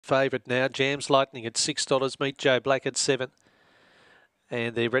Favourite now, Jams Lightning at $6. Meet Joe Black at 7.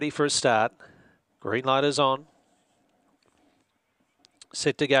 And they're ready for a start. Green light is on.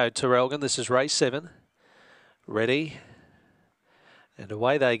 Set to go, Terrelgan. This is race 7. Ready. And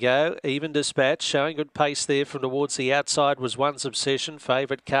away they go. Even Dispatch showing good pace there from towards the outside was One's Obsession.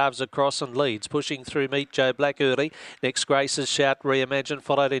 Favourite carves across and leads. Pushing through Meet Joe Black early. Next Grace's Shout Reimagine.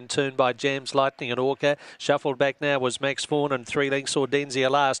 Followed in turn by Jams Lightning and Orca. Shuffled back now was Max Fawn and 3 lengths Ordenzia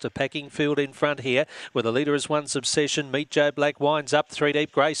last. A packing field in front here where the leader is One's Obsession. Meet Joe Black winds up 3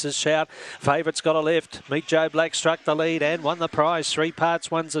 deep. Grace's Shout. Favourite's got a left. Meet Joe Black struck the lead and won the prize. 3 parts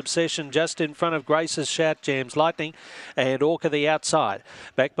One's Obsession just in front of Grace's Shout, Jams Lightning and Orca the outside.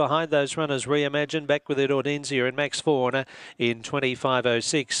 Back behind those runners, Reimagine, back with it Ordenzia and Max Fawn in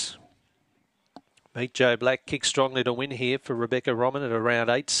 25.06. Meet Joe Black kicks strongly to win here for Rebecca Roman at around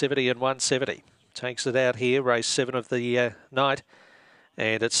 870 and 170. Takes it out here, race 7 of the night.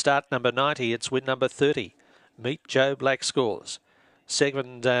 And at start number 90, it's win number 30. Meet Joe Black scores.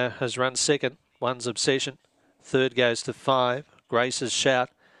 Second has run second, One's Obsession. Third goes to 5, Grace's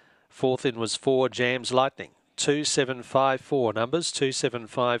Shout. Fourth in was 4, Jams Lightning. 2754 numbers,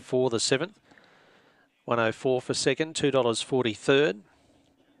 2754 the 7th, 104 for second, $2.40 third.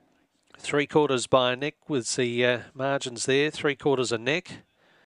 3/4 by a neck with the margins there, 3/4 a neck.